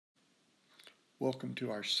Welcome to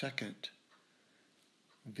our second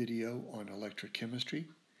video on electrochemistry.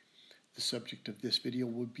 The subject of this video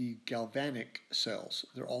would be galvanic cells.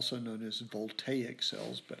 They're also known as voltaic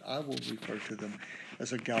cells, but I will refer to them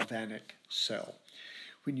as a galvanic cell.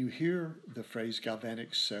 When you hear the phrase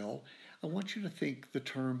galvanic cell, I want you to think the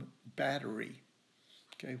term battery.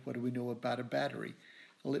 Okay, what do we know about a battery?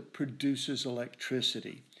 Well, it produces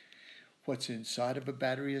electricity. What's inside of a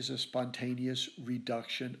battery is a spontaneous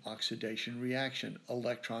reduction oxidation reaction.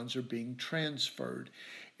 Electrons are being transferred,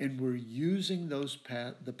 and we're using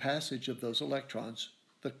the passage of those electrons,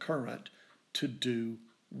 the current, to do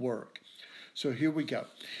work. So here we go.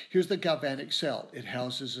 Here's the galvanic cell. It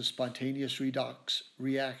houses a spontaneous redox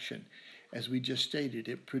reaction. As we just stated,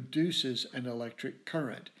 it produces an electric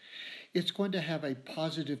current. It's going to have a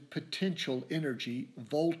positive potential energy,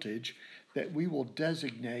 voltage, that we will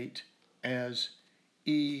designate as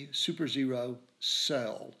E super zero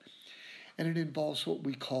cell, and it involves what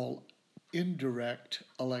we call indirect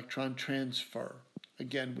electron transfer.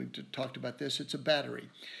 Again, we've talked about this. It's a battery.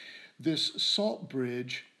 This salt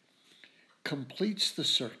bridge completes the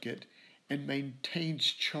circuit and maintains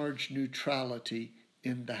charge neutrality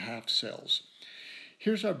in the half cells.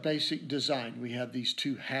 Here's our basic design. We have these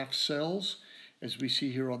two half cells, as we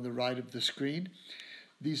see here on the right of the screen.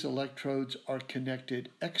 These electrodes are connected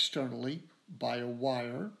externally by a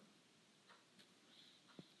wire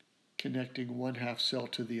connecting one half cell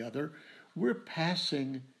to the other. We're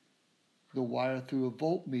passing the wire through a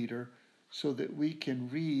voltmeter so that we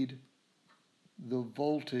can read the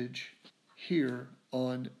voltage here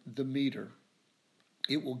on the meter.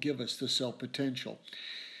 It will give us the cell potential.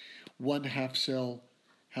 One half cell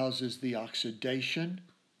houses the oxidation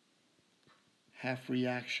half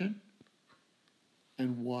reaction,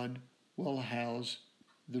 and one will house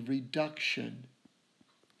the reduction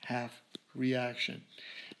half reaction.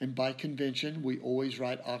 And by convention, we always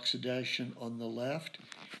write oxidation on the left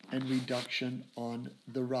and reduction on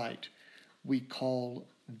the right. We call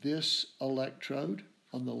this electrode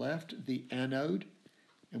on the left the anode,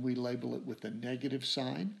 and we label it with a negative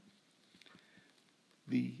sign.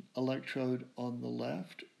 The electrode on the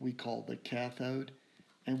left we call the cathode,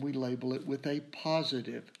 and we label it with a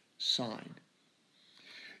positive sign.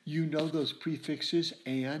 You know those prefixes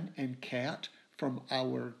an and cat from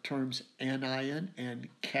our terms anion and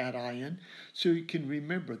cation, so you can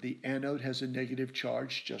remember the anode has a negative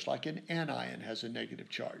charge just like an anion has a negative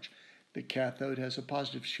charge. The cathode has a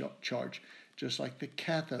positive charge just like the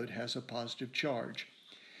cathode has a positive charge.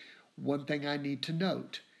 One thing I need to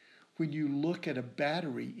note, when you look at a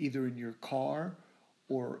battery either in your car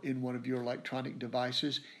or in one of your electronic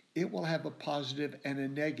devices, it will have a positive and a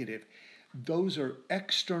negative. Those are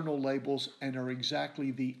external labels and are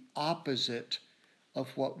exactly the opposite of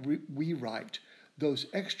what we write. Those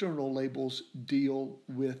external labels deal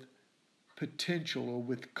with potential or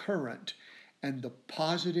with current, and the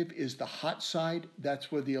positive is the hot side.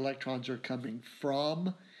 That's where the electrons are coming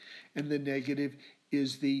from, and the negative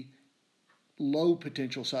is the low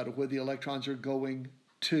potential side of where the electrons are going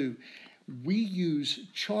to. We use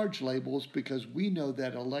charge labels because we know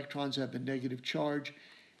that electrons have a negative charge,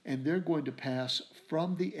 and they're going to pass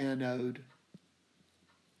from the anode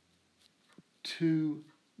to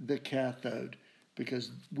the cathode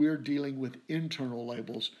because we're dealing with internal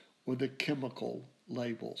labels or the chemical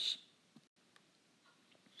labels.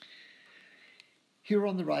 Here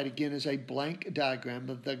on the right again is a blank diagram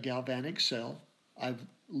of the galvanic cell. I've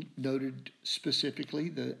noted specifically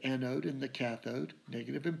the anode and the cathode,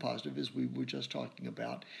 negative and positive, as we were just talking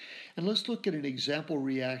about. And let's look at an example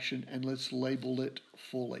reaction and let's label it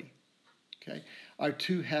fully. Okay, our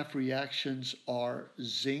two half reactions are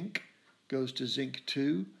zinc goes to zinc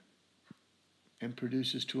 2 and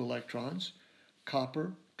produces 2 electrons.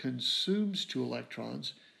 Copper consumes 2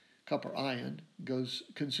 electrons. Copper ion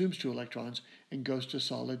consumes 2 electrons and goes to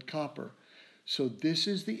solid copper. So this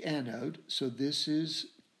is the anode, so this is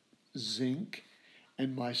zinc,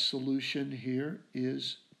 and my solution here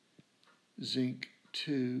is zinc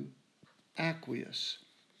 2 aqueous.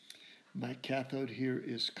 My cathode here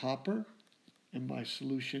is copper, and my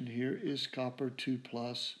solution here is copper 2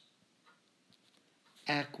 plus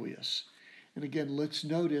aqueous. And again, let's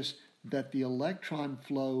notice that the electron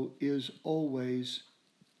flow is always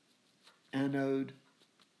anode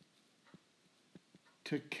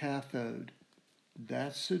to cathode.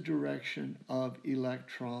 That's the direction of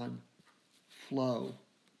electron flow.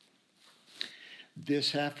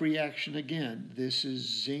 This half reaction again, this is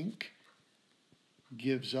zinc,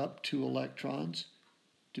 gives up 2 electrons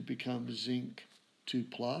to become zinc 2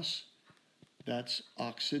 plus. That's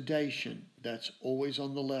oxidation. That's always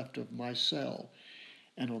on the left of my cell.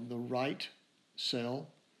 And on the right cell,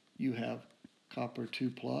 you have copper 2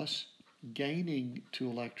 plus gaining 2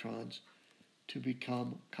 electrons to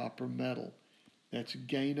become copper metal. That's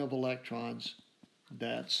gain of electrons.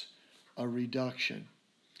 That's a reduction.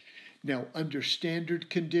 Now, under standard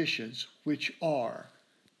conditions, which are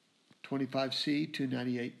 25C,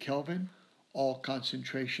 298 Kelvin, all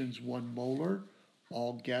concentrations 1 molar,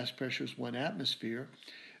 all gas pressures 1 atmosphere,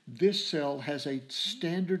 this cell has a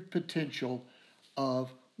standard potential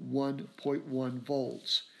of 1.1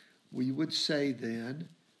 volts. We would say then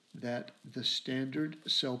that the standard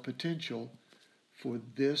cell potential for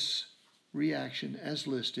this reaction as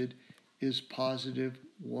listed is positive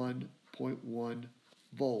 1.1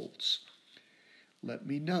 volts. Let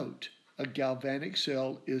me note, a galvanic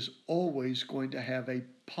cell is always going to have a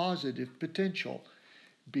positive potential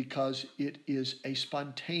because it is a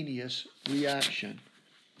spontaneous reaction.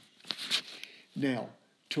 Now,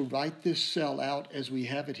 to write this cell out as we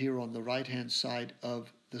have it here on the right-hand side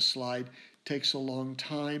of the slide takes a long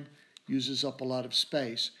time, uses up a lot of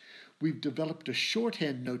space. We've developed a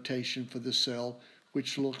shorthand notation for the cell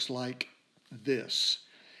which looks like this.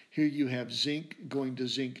 Here you have zinc going to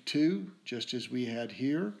zinc 2, just as we had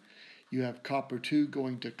here. You have copper 2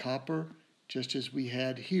 going to copper, just as we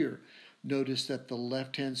had here. Notice that the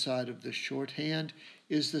left-hand side of the shorthand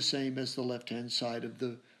is the same as the left-hand side of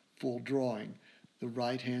the full drawing. The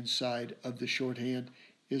right-hand side of the shorthand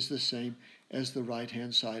is the same as the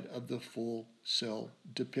right-hand side of the full cell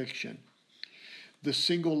depiction. The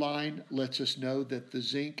single line lets us know that the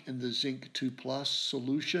zinc and the zinc 2 plus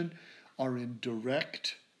solution are in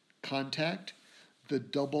direct contact. The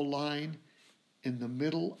double line in the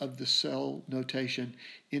middle of the cell notation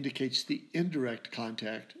indicates the indirect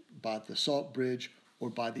contact by the salt bridge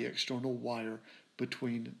or by the external wire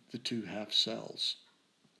between the two half cells.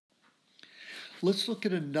 Let's look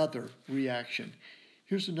at another reaction.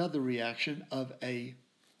 Here's another reaction of a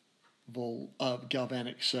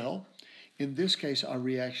galvanic cell. In this case, our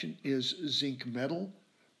reaction is zinc metal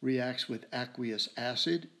reacts with aqueous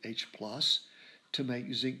acid, H+, to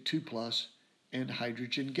make zinc 2+ and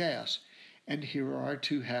hydrogen gas. And here are our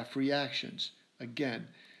two half reactions. Again,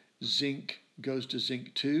 zinc goes to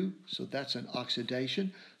zinc 2, so that's an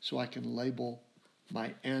oxidation. So I can label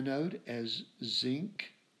my anode as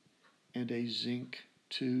zinc and a zinc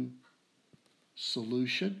 2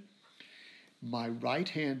 solution. My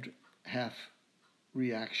right-hand half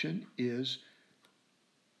reaction is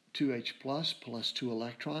 2H plus 2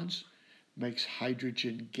 electrons, makes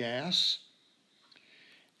hydrogen gas,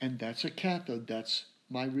 and that's a cathode. That's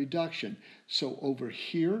my reduction. So over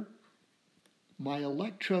here, my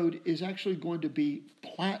electrode is actually going to be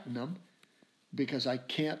platinum because I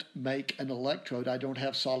can't make an electrode. I don't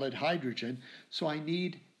have solid hydrogen, so I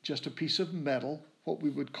need just a piece of metal, what we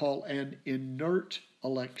would call an inert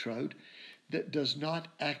electrode, that does not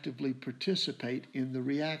actively participate in the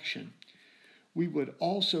reaction. We would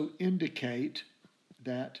also indicate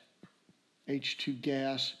that H2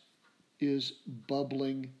 gas is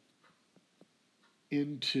bubbling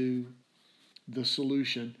into the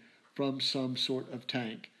solution from some sort of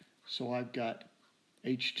tank. So I've got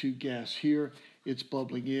H2 gas here, it's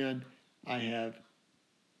bubbling in, I have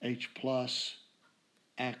H+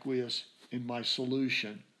 aqueous in my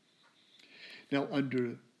solution. Now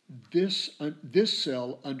under this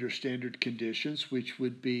cell under standard conditions, which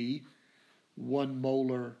would be 1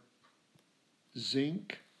 molar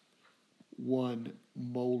zinc, 1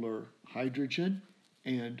 molar hydrogen,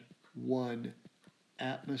 and 1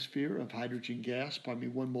 atmosphere of hydrogen gas,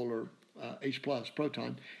 1 molar H+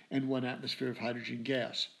 proton, and 1 atmosphere of hydrogen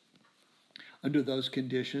gas. Under those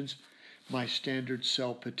conditions, my standard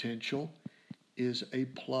cell potential is a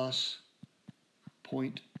plus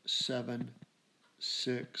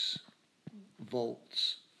 0.76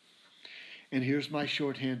 volts. And here's my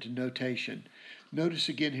shorthand notation. Notice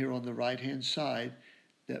again here on the right-hand side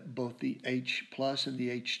that both the H+ and the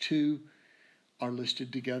H2 are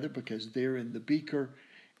listed together because they're in the beaker,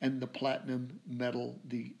 and the platinum metal,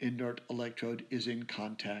 the inert electrode, is in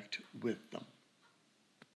contact with them.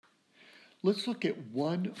 Let's look at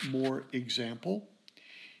one more example.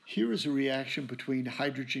 Here is a reaction between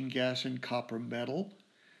hydrogen gas and copper metal,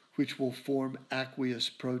 which will form aqueous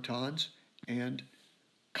protons and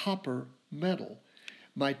copper metal.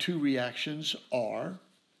 My two reactions are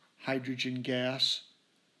hydrogen gas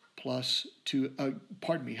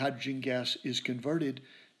hydrogen gas is converted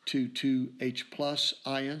to 2 H+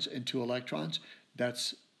 ions and 2 electrons.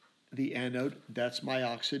 That's the anode. That's my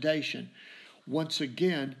oxidation. Once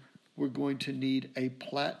again, we're going to need a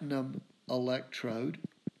platinum electrode,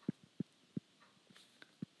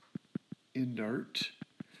 inert.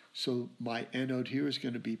 So my anode here is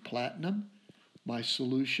going to be platinum. My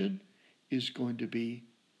solution is going to be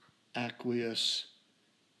aqueous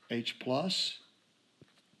H+.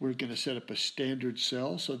 We're going to set up a standard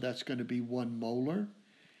cell, so that's going to be 1 molar.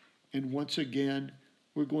 And once again,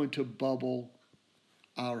 we're going to bubble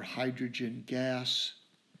our hydrogen gas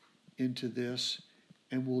into this,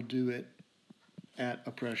 and we'll do it at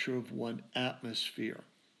a pressure of 1 atmosphere.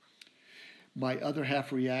 My other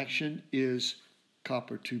half reaction is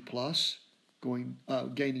copper 2+,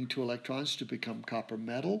 gaining 2 electrons to become copper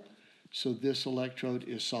metal. So this electrode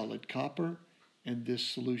is solid copper, and this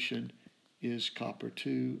solution is copper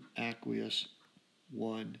 2 aqueous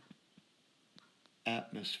 1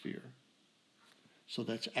 atmosphere. So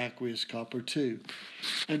that's aqueous copper 2.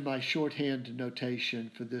 And my shorthand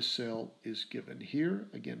notation for this cell is given here.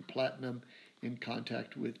 Again, platinum in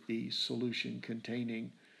contact with the solution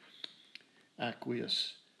containing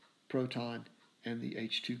aqueous proton and the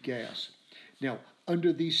H2 gas. Now,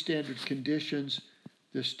 under these standard conditions,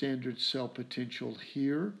 the standard cell potential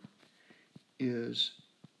here is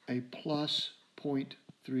a plus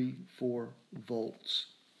 0.34 volts.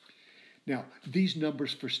 Now, these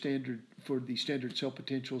numbers for the standard cell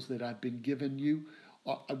potentials that I've been given you,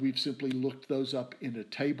 we've simply looked those up in a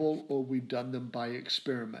table or we've done them by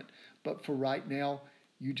experiment. But for right now,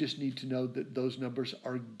 you just need to know that those numbers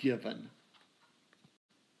are given.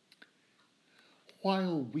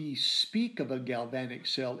 While we speak of a galvanic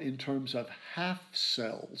cell in terms of half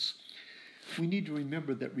cells, we need to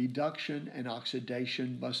remember that reduction and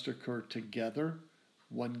oxidation must occur together.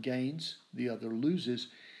 One gains, the other loses.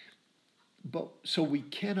 So we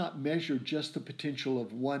cannot measure just the potential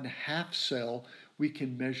of one half cell. We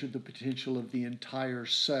can measure the potential of the entire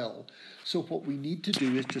cell. So what we need to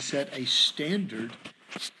do is to set a standard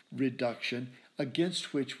reduction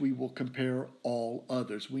against which we will compare all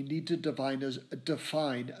others. We need to define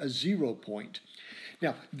a 0 point.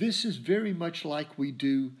 Now, this is very much like we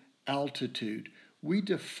do altitude. We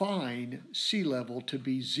define sea level to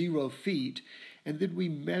be 0 feet, and then we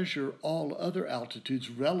measure all other altitudes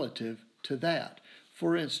relative to that.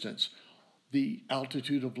 For instance, the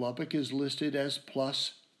altitude of Lubbock is listed as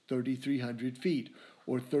plus 3,300 feet,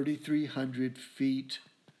 or 3,300 feet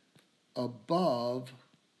above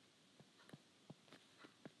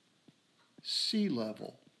sea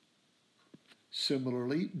level.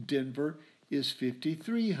 Similarly, Denver is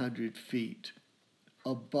 5,300 feet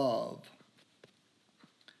above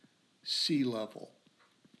sea level.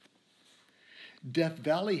 Death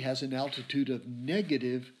Valley has an altitude of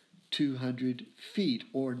negative 200 feet,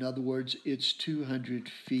 or in other words, it's 200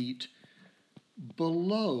 feet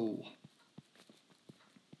below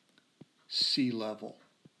sea level.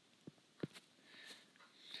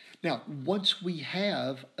 Now, once we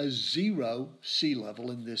have a 0 sea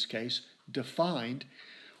level, in this case, defined,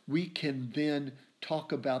 we can then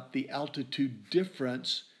talk about the altitude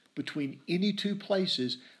difference between any two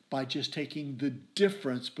places by just taking the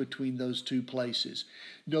difference between those two places.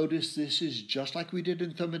 Notice this is just like we did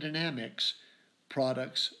in thermodynamics,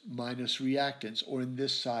 products minus reactants, or in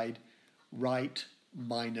this side, right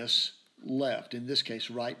minus left. In this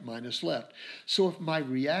case, right minus left. So if my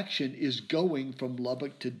reaction is going from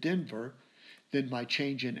Lubbock to Denver, then my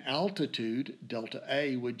change in altitude, delta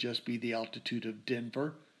A, would just be the altitude of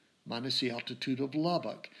Denver minus the altitude of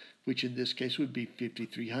Lubbock, which in this case would be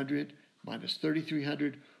 5,300 minus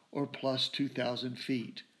 3,300, or plus 2,000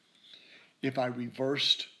 feet. If I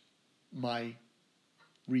reversed my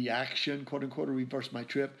reaction, quote unquote, or reversed my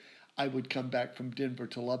trip, I would come back from Denver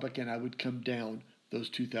to Lubbock and I would come down those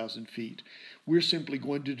 2,000 feet. We're simply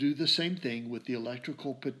going to do the same thing with the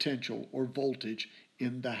electrical potential or voltage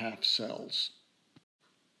in the half cells.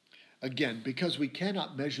 Again, because we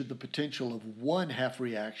cannot measure the potential of one half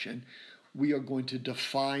reaction, we are going to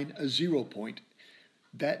define a 0 point.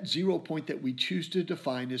 That 0 point that we choose to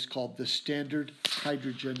define is called the standard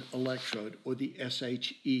hydrogen electrode, or the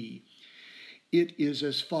SHE. It is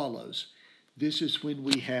as follows. This is when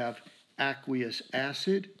we have aqueous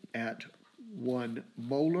acid at 1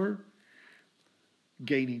 molar,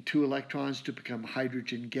 gaining 2 electrons to become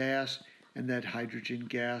hydrogen gas, and that hydrogen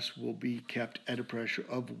gas will be kept at a pressure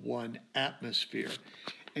of 1 atmosphere.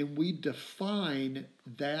 And we define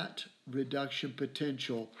that reduction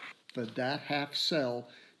potential for that half cell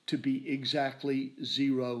to be exactly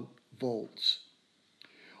 0 volts.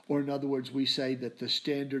 Or in other words, we say that the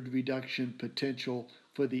standard reduction potential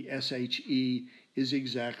for the SHE is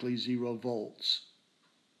exactly 0 volts.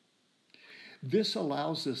 This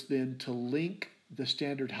allows us then to link the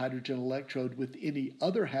standard hydrogen electrode with any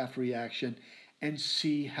other half reaction and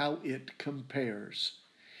see how it compares.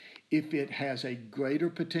 If it has a greater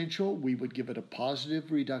potential, we would give it a positive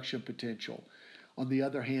reduction potential. On the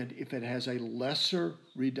other hand, if it has a lesser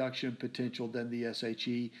reduction potential than the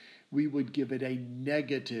SHE, we would give it a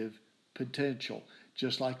negative potential,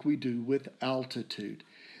 just like we do with altitude.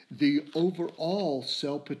 The overall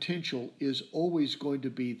cell potential is always going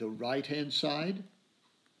to be the right-hand side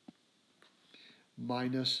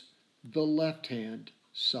minus the left-hand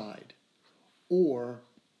side, or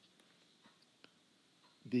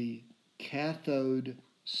the cathode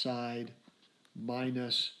side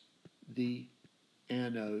minus the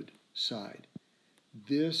anode side.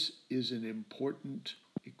 This is an important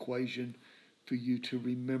equation for you to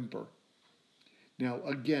remember. Now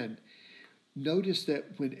again, notice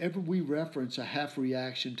that whenever we reference a half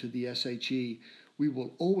reaction to the SHE, we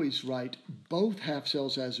will always write both half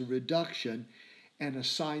cells as a reduction and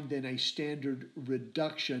assign then a standard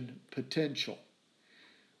reduction potential.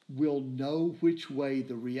 We'll know which way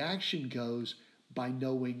the reaction goes by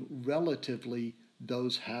knowing relatively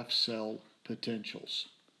those half cell potentials.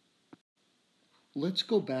 Let's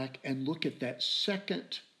go back and look at that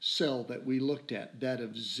second cell that we looked at, that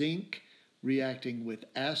of zinc reacting with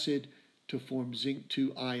acid to form zinc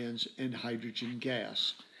 2 ions and hydrogen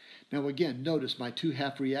gas. Now again, notice my two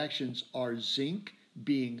half reactions are zinc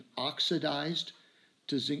being oxidized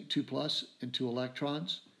to zinc 2 plus and 2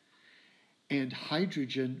 electrons, and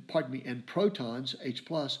and protons, H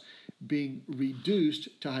plus, being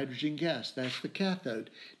reduced to hydrogen gas. That's the cathode.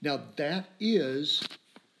 Now that is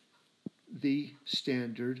the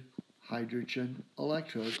standard hydrogen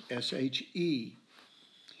electrode, SHE.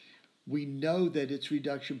 We know that its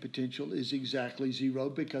reduction potential is exactly 0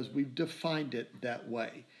 because we've defined it that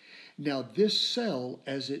way. Now this cell,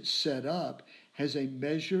 as it's set up, has a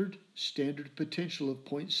measured standard potential of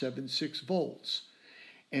 0.76 volts.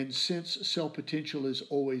 And since cell potential is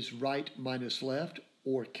always right minus left,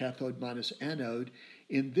 or cathode minus anode,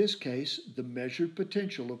 in this case, the measured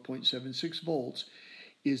potential of 0.76 volts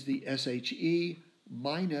is the SHE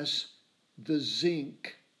minus the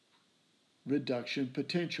zinc reduction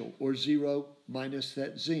potential, or 0 minus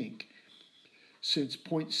that zinc. Since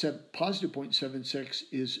positive 0.76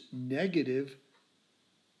 is negative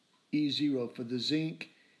E0 for the zinc,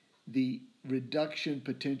 the reduction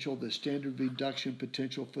potential, the standard reduction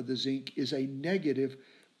potential for the zinc is a negative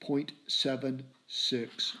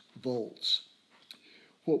 0.76 volts.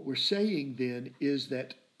 What we're saying then is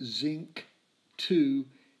that zinc 2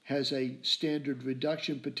 has a standard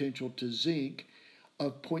reduction potential to zinc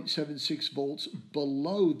of 0.76 volts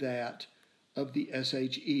below that of the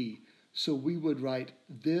SHE. So we would write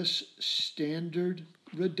this standard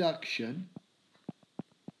reduction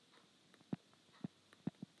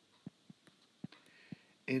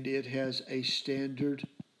and it has a standard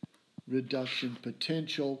reduction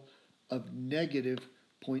potential of negative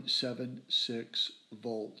 0.76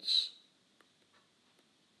 volts.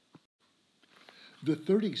 The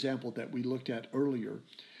third example that we looked at earlier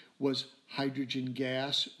was hydrogen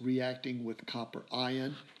gas reacting with copper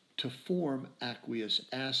ion to form aqueous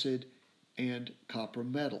acid and copper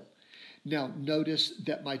metal. Now notice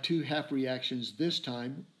that my two half reactions this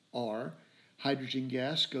time are hydrogen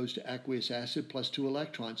gas goes to aqueous acid plus 2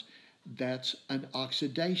 electrons. That's an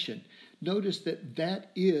oxidation. Notice that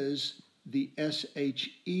that is the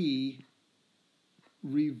SHE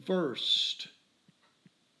reversed.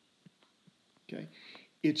 Okay?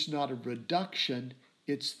 It's not a reduction,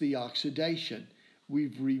 it's the oxidation.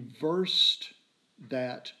 We've reversed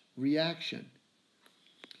that reaction.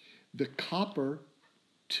 The copper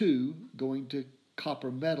 2 going to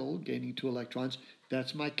copper metal, gaining 2 electrons,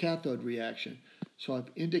 that's my cathode reaction. So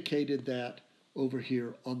I've indicated that over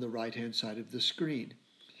here on the right-hand side of the screen.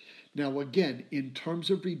 Now again, in terms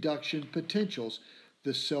of reduction potentials,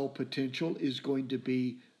 the cell potential is going to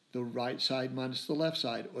be the right side minus the left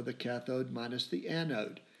side, or the cathode minus the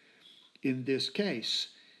anode. In this case,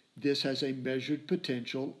 this has a measured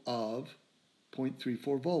potential of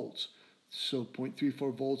 0.34 volts. So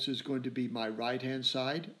 0.34 volts is going to be my right-hand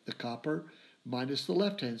side, the copper, minus the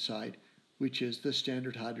left-hand side, which is the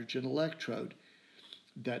standard hydrogen electrode.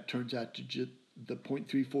 That turns out to the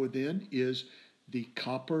 0.34 then is the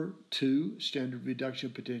copper 2 standard reduction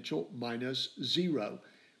potential minus 0,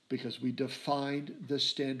 because we defined the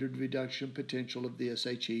standard reduction potential of the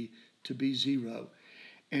SHE to be 0.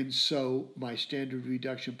 And so my standard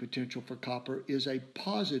reduction potential for copper is a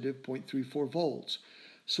positive 0.34 volts.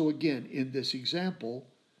 So again, in this example,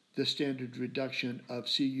 the standard reduction of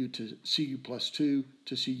Cu to Cu plus 2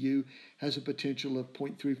 to Cu has a potential of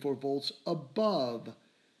 0.34 volts above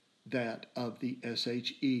that of the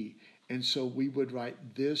SHE. And so we would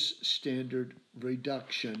write this standard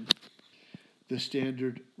reduction, the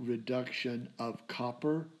standard reduction of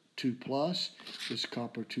copper 2 plus, this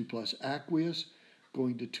copper 2 plus aqueous,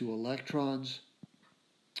 going to 2 electrons,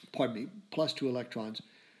 plus 2 electrons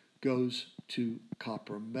goes to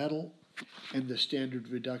copper metal, and the standard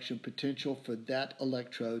reduction potential for that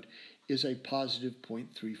electrode is a positive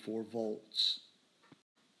 0.34 volts.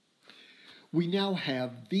 We now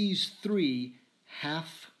have these 3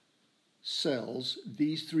 half cells,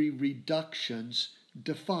 these 3 reductions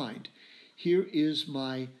defined. Here is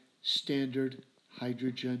my standard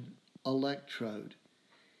hydrogen electrode.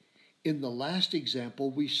 In the last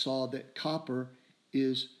example, we saw that copper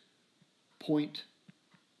is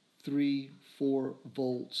 0.34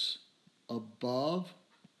 volts above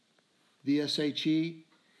the SHE.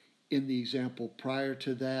 In the example prior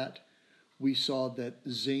to that, we saw that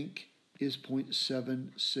zinc is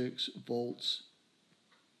 0.76 volts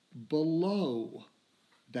below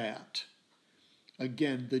that.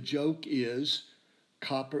 Again, the joke is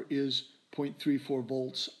copper is 0.34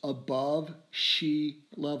 volts above SHE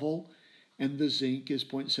level, and the zinc is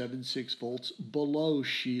 0.76 volts below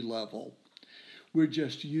SHE level. We're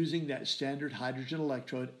just using that standard hydrogen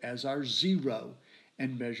electrode as our zero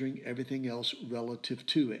and measuring everything else relative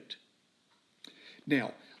to it.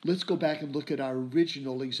 Now, let's go back and look at our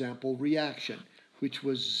original example reaction, which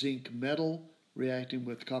was zinc metal reacting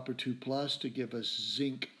with copper 2 plus to give us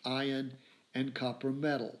zinc ion and copper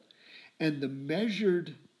metal. And the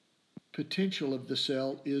measured potential of the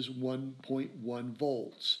cell is 1.1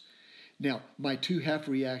 volts. Now, my 2 half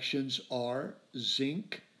reactions are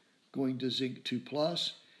zinc going to zinc 2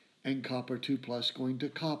 plus and copper 2 plus going to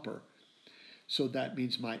copper. So that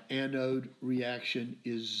means my anode reaction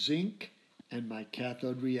is zinc and my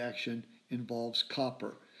cathode reaction involves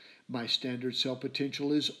copper. My standard cell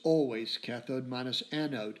potential is always cathode minus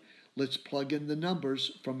anode. Let's plug in the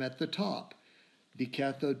numbers from at the top. The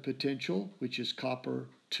cathode potential, which is copper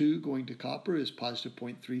 2 going to copper, is positive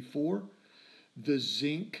 0.34. The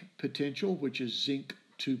zinc potential, which is zinc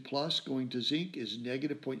 2 plus going to zinc, is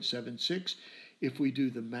negative 0.76. If we do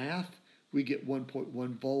the math, we get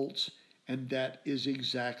 1.1 volts, and that is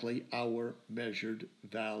exactly our measured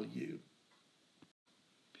value.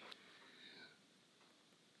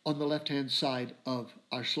 On the left-hand side of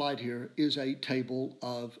our slide here is a table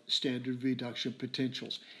of standard reduction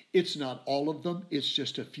potentials. It's not all of them, it's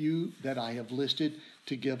just a few that I have listed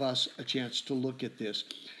to give us a chance to look at this.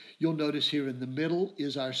 You'll notice here in the middle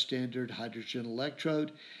is our standard hydrogen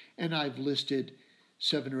electrode, and I've listed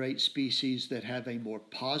 7 or 8 species that have a more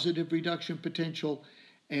positive reduction potential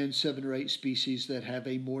and 7 or 8 species that have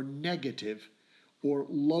a more negative or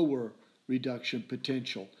lower reduction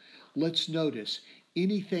potential. Let's notice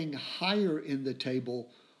anything higher in the table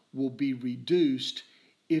will be reduced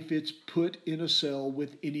if it's put in a cell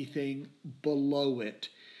with anything below it.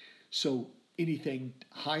 So anything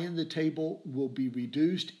high in the table will be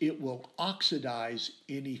reduced. It will oxidize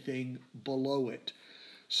anything below it.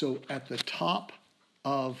 So at the top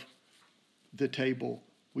of the table,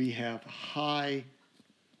 we have high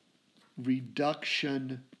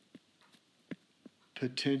reduction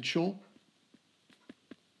potential.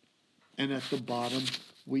 And at the bottom,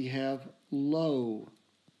 we have low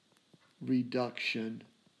reduction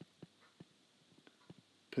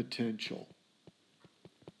potential.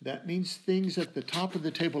 That means things at the top of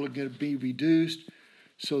the table are going to be reduced,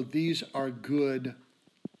 so these are good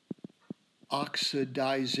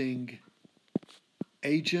oxidizing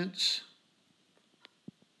agents.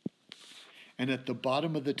 And at the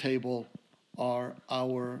bottom of the table are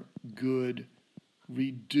our good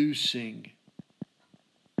reducing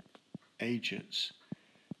agents.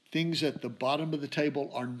 Things at the bottom of the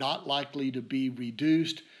table are not likely to be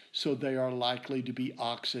reduced, so they are likely to be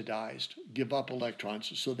oxidized, give up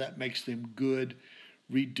electrons, so that makes them good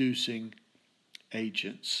reducing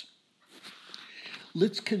agents.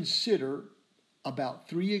 Let's consider about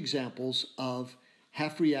 3 examples of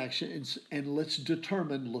half reactions, and let's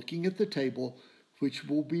determine, looking at the table, which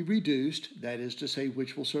will be reduced, that is to say,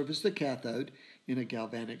 which will serve as the cathode in a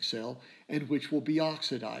galvanic cell, and which will be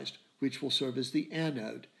oxidized, which will serve as the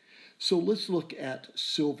anode. So let's look at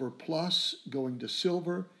silver plus going to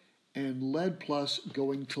silver and lead plus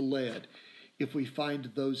going to lead. If we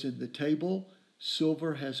find those in the table,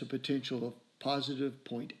 silver has a potential of positive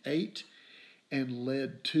 0.8 and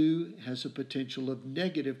lead 2 has a potential of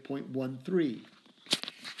negative 0.13.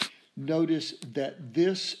 Notice that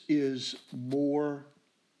this is more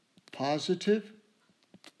positive.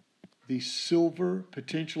 The silver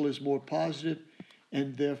potential is more positive,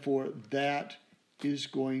 and therefore that is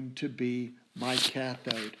going to be my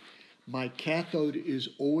cathode. My cathode is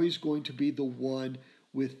always going to be the one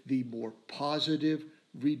with the more positive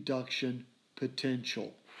reduction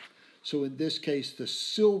potential. So in this case, the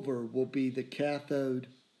silver will be the cathode,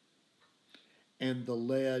 and the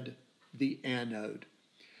lead the anode.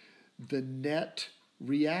 The net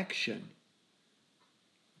reaction,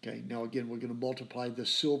 okay, now again we're going to multiply the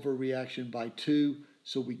silver reaction by 2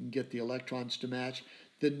 so we can get the electrons to match.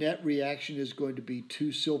 The net reaction is going to be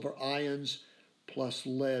 2 silver ions plus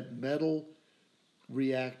lead metal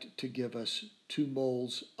react to give us 2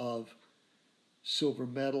 moles of silver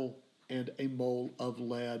metal and a mole of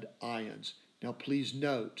lead ions. Now please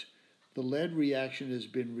note, the lead reaction has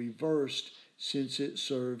been reversed since it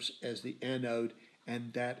serves as the anode,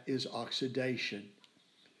 and that is oxidation.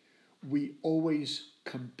 We always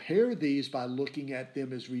compare these by looking at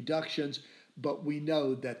them as reductions, but we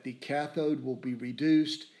know that the cathode will be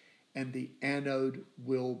reduced and the anode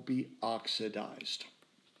will be oxidized.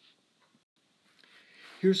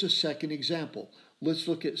 Here's a second example. Let's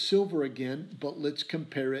look at silver again, but let's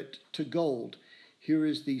compare it to gold. Here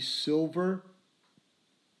is the silver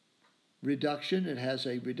reduction. It has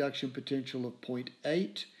a reduction potential of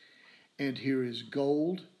 0.8. And here is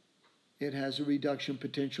gold. It has a reduction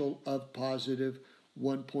potential of positive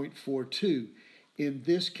 1.42. In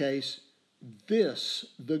this case,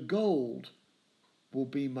 the gold, will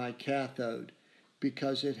be my cathode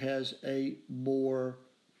because it has a more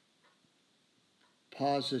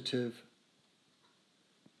positive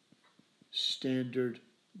standard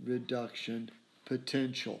reduction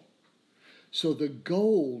potential. So the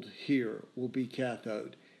gold here will be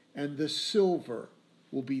cathode, and the silver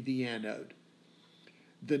will be the anode.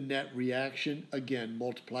 The net reaction, again,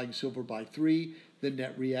 multiplying silver by 3, the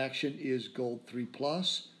net reaction is gold 3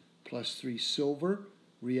 plus 3 silver,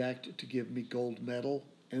 react to give me gold metal,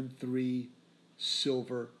 and 3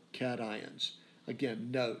 silver cations. Again,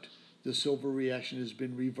 note, the silver reaction has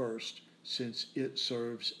been reversed since it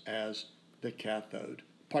serves as the cathode,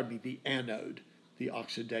 the anode, the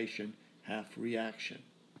oxidation half reaction.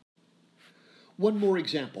 One more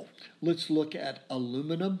example. Let's look at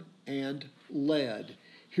aluminum and lead.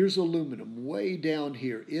 Here's aluminum way down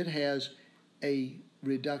here. It has a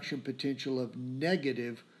reduction potential of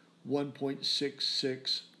negative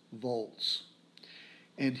 1.66 volts.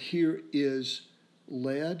 And here is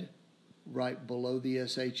lead right below the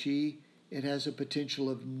SHE. It has a potential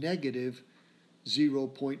of negative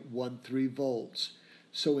 0.13 volts.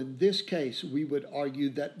 So in this case, we would argue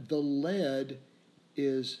that the lead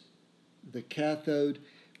is the cathode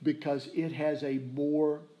because it has a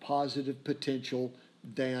more positive potential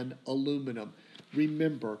than aluminum.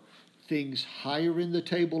 Remember, things higher in the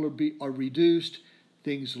table are reduced,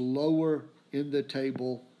 things lower in the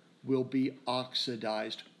table will be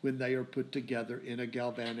oxidized when they are put together in a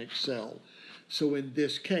galvanic cell. So in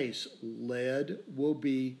this case, lead will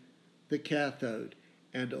be the cathode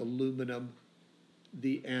and aluminum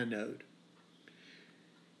the anode.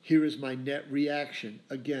 Here is my net reaction.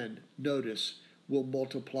 Again, notice we'll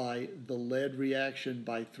multiply the lead reaction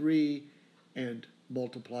by 3 and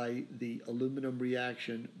multiply the aluminum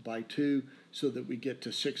reaction by 2 so that we get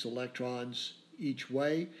to 6 electrons each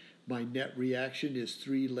way. My net reaction is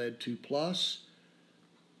 3 lead 2 plus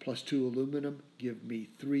 2 aluminum give me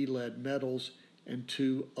 3 lead metals and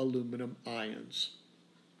 2 aluminum ions.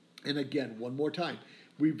 And again, one more time,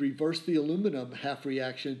 we've reversed the aluminum half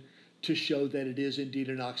reaction to show that it is indeed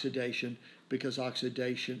an oxidation because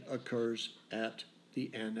oxidation occurs at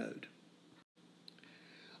the anode.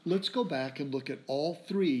 Let's go back and look at all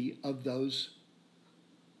 3 of those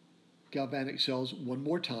galvanic cells one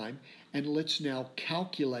more time, and let's now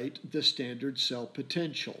calculate the standard cell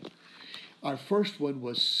potential. Our first one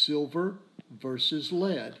was silver versus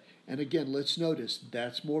lead, and again, let's notice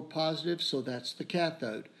that's more positive, so that's the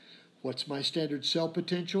cathode. What's my standard cell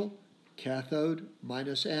potential? Cathode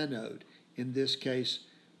minus anode. In this case,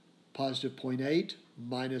 positive 0.8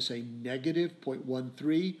 minus a negative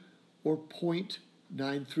 0.13 or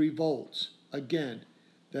 0.93 volts. Again,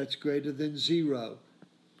 that's greater than 0.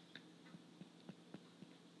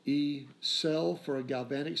 E cell for a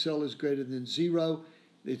galvanic cell is greater than 0.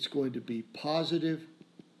 It's going to be positive.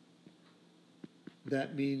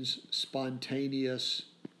 That means spontaneous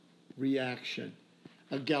reaction.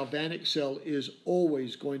 A galvanic cell is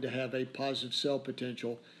always going to have a positive cell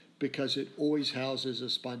potential because it always houses a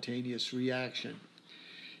spontaneous reaction.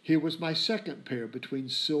 Here was my second pair between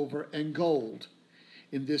silver and gold.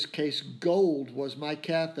 In this case, gold was my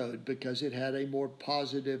cathode because it had a more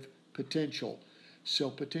positive potential.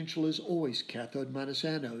 Cell potential is always cathode minus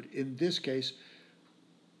anode. In this case,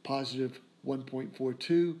 positive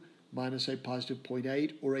 1.42 minus a positive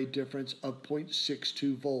 0.8 or a difference of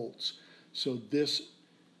 0.62 volts. So this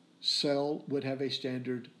cell would have a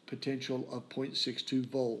standard potential of 0.62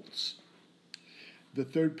 volts. The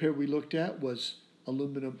third pair we looked at was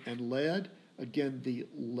aluminum and lead. Again, the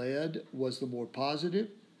lead was the more positive.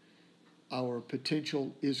 Our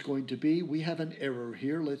potential is going to be, we have an error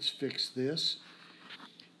here, let's fix this.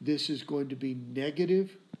 This is going to be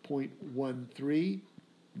negative 0.13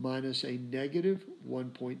 minus a negative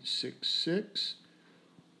 1.66,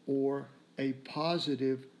 or a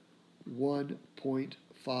positive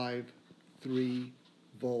 1.53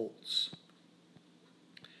 volts.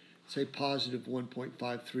 Say positive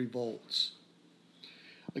 1.53 volts.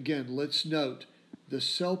 Again, let's note the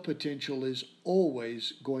cell potential is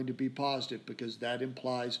always going to be positive because that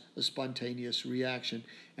implies a spontaneous reaction,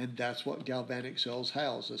 and that's what galvanic cells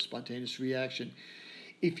house, a spontaneous reaction.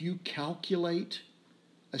 If you calculate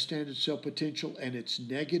a standard cell potential and it's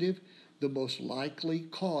negative, the most likely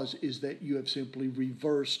cause is that you have simply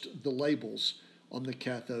reversed the labels on the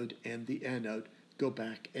cathode and the anode. Go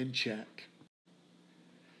back and check.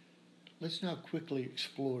 Let's now quickly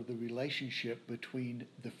explore the relationship between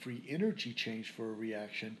the free energy change for a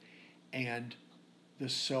reaction and the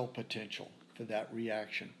cell potential for that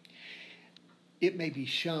reaction. It may be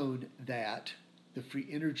shown that the free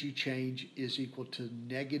energy change is equal to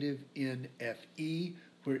negative NFE,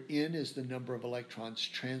 where N is the number of electrons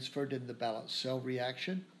transferred in the balanced cell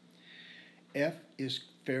reaction. F is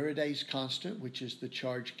Faraday's constant, which is the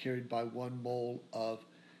charge carried by 1 mole of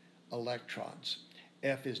electrons.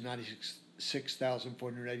 F is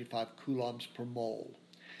 96,485 coulombs per mole.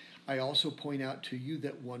 I also point out to you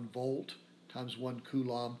that 1 volt times 1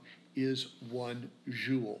 coulomb is 1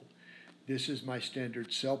 joule. This is my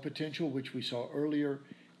standard cell potential, which we saw earlier,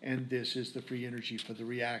 and this is the free energy for the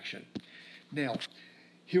reaction. Now,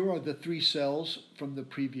 here are the 3 cells from the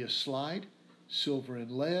previous slide: silver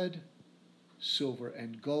and lead, silver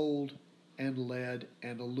and gold, and lead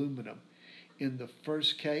and aluminum. In the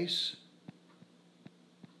first case,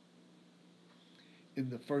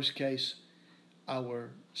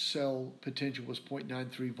 our cell potential was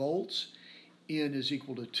 0.93 volts. N is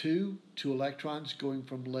equal to 2 electrons going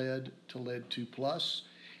from lead to lead 2 plus.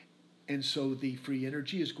 And so the free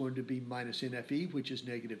energy is going to be minus NFE, which is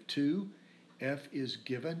negative 2. F is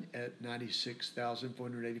given at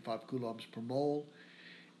 96,485 coulombs per mole,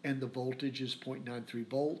 and the voltage is 0.93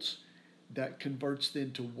 volts. That converts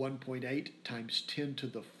then to 1.8 times 10 to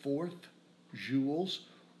the 4th joules,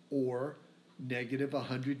 or negative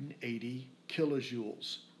 180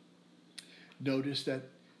 kilojoules. Notice that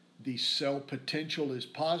the cell potential is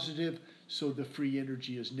positive, so the free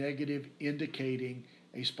energy is negative, indicating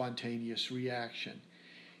a spontaneous reaction.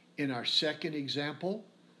 In our second example,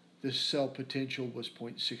 the cell potential was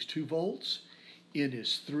 0.62 volts. N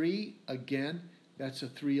is 3. Again, that's a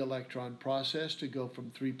 3 electron process to go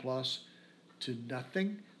from 3 plus to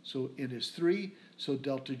nothing. So N is 3. So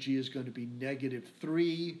delta G is going to be negative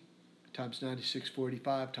 3 times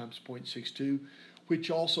 96,485 times 0.62,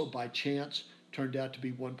 which also by chance turned out to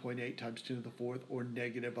be 1.8 times 10 to the 4th, or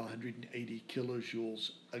negative 180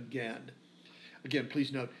 kilojoules again. Again,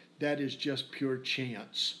 please note, that is just pure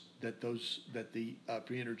chance that the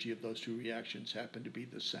free energy of those 2 reactions happen to be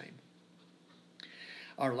the same.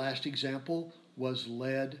 Our last example was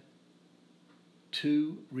lead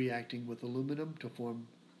 2 reacting with aluminum to form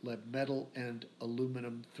lead metal and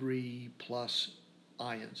aluminum 3 plus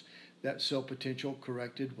ions. That cell potential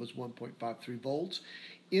corrected was 1.53 volts.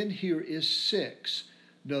 In here is 6.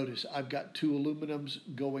 Notice I've got 2 aluminums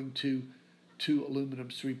going to 2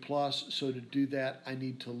 aluminums 3 plus, so to do that I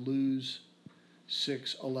need to lose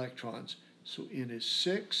 6 electrons. So N is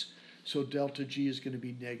 6, so delta G is going to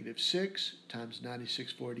be negative 6 times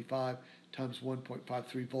 96,485 times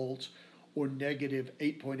 1.53 volts, or negative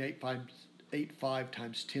 8.85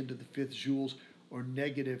 times 10 to the 5th joules, or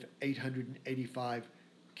negative 885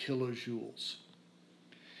 kilojoules.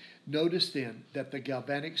 Notice then that the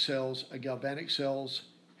galvanic cells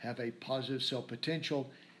have a positive cell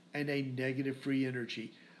potential and a negative free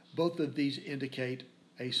energy. Both of these indicate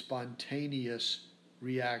a spontaneous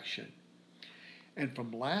reaction. And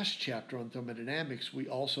from last chapter on thermodynamics, we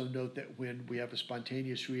also note that when we have a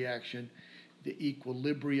spontaneous reaction, the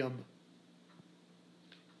equilibrium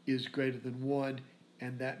is greater than 1,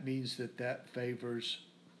 and that means that that favors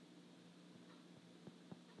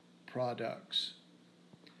products.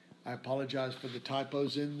 I apologize for the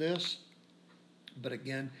typos in this, but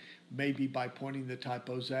again, maybe by pointing the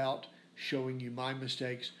typos out, showing you my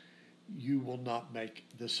mistakes, you will not make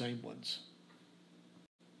the same ones.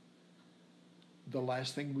 The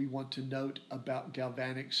last thing we want to note about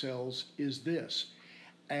galvanic cells is this.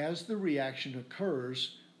 As the reaction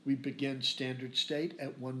occurs, we begin standard state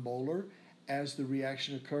at 1 molar. As the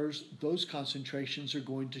reaction occurs, those concentrations are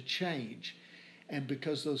going to change. And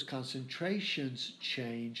because those concentrations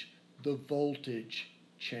change, the voltage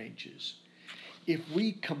changes. If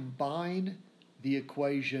we combine the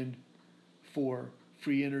equation for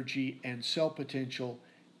free energy and cell potential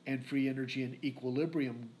and free energy and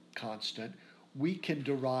equilibrium constant, we can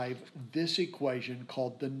derive this equation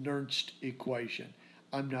called the Nernst equation.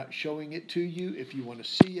 I'm not showing it to you. If you want to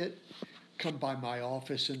see it, come by my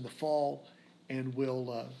office in the fall and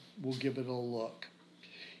we'll give it a look.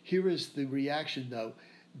 Here is the reaction though.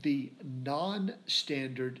 The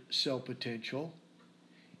non-standard cell potential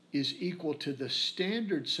is equal to the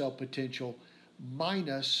standard cell potential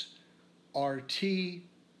minus RT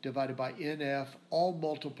divided by NF, all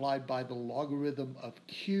multiplied by the logarithm of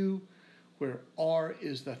Q, where R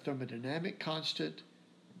is the thermodynamic constant,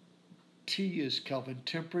 T is Kelvin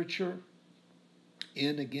temperature,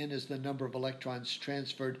 N again is the number of electrons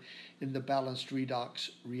transferred in the balanced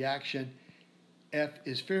redox reaction, F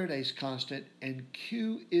is Faraday's constant, and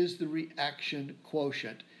Q is the reaction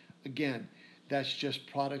quotient. Again, that's just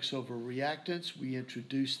products over reactants. We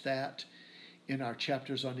introduced that in our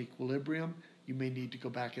chapters on equilibrium. You may need to go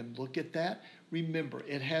back and look at that. Remember,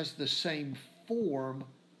 it has the same form.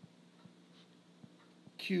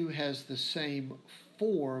 Q has the same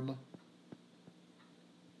form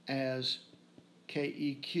as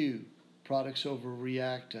KEQ, products over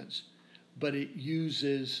reactants, but it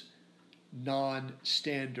uses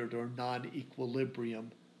non-standard or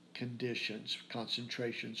non-equilibrium conditions,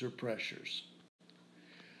 concentrations, or pressures.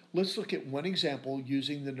 Let's look at one example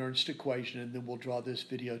using the Nernst equation, and then we'll draw this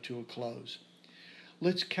video to a close.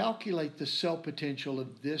 Let's calculate the cell potential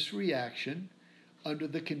of this reaction under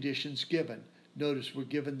the conditions given. Notice we're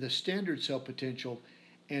given the standard cell potential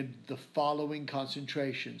and the following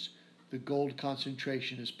concentrations. The gold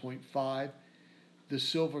concentration is 0.5, the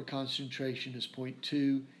silver concentration is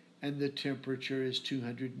 0.2, and the temperature is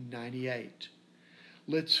 298.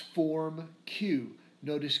 Let's form Q.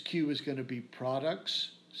 Notice Q is going to be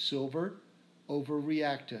products, silver, over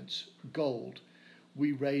reactants, gold.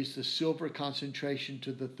 We raise the silver concentration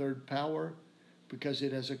to the third power because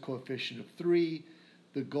it has a coefficient of 3.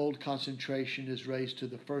 The gold concentration is raised to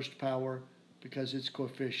the first power because its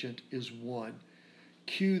coefficient is 1.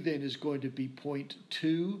 Q then is going to be 0.2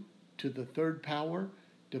 to the third power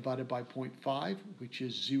divided by 0.5, which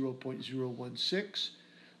is 0.016.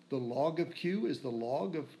 The log of Q is the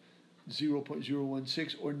log of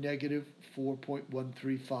 0.016, or negative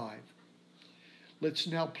 4.135. Let's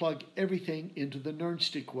now plug everything into the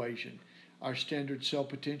Nernst equation. Our standard cell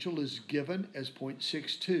potential is given as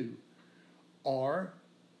 0.62. R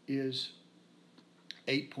is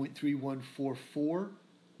 8.3144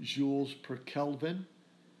 joules per Kelvin.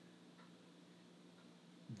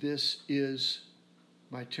 This is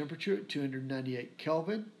my temperature at 298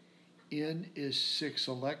 Kelvin. N is 6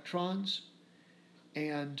 electrons,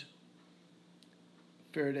 and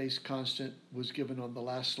Faraday's constant was given on the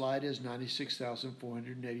last slide as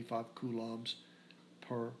 96,485 coulombs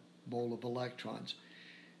per mole of electrons.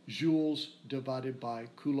 Joules divided by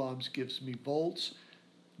coulombs gives me volts.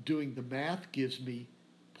 Doing the math gives me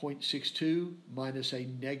 0.62 minus a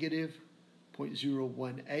negative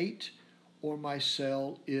 0.018, or my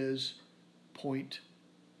cell is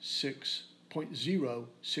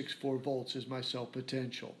 0.064 volts is my cell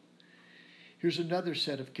potential. Here's another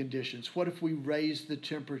set of conditions. What if we raise the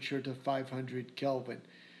temperature to 500 Kelvin?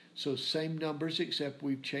 So same numbers, except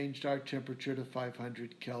we've changed our temperature to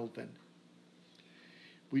 500 Kelvin.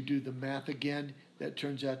 We do the math again. That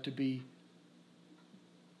turns out to be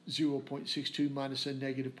 0.62 minus a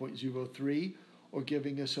negative 0.03, or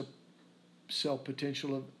giving us a cell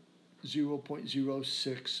potential of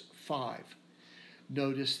 0.065.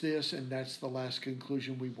 Notice this, and that's the last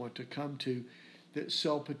conclusion we want to come to, that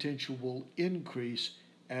cell potential will increase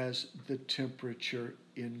as the temperature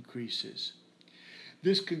increases.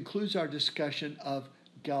 This concludes our discussion of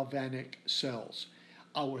galvanic cells.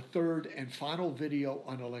 Our third and final video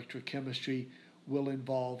on electrochemistry will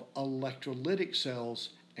involve electrolytic cells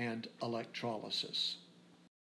and electrolysis.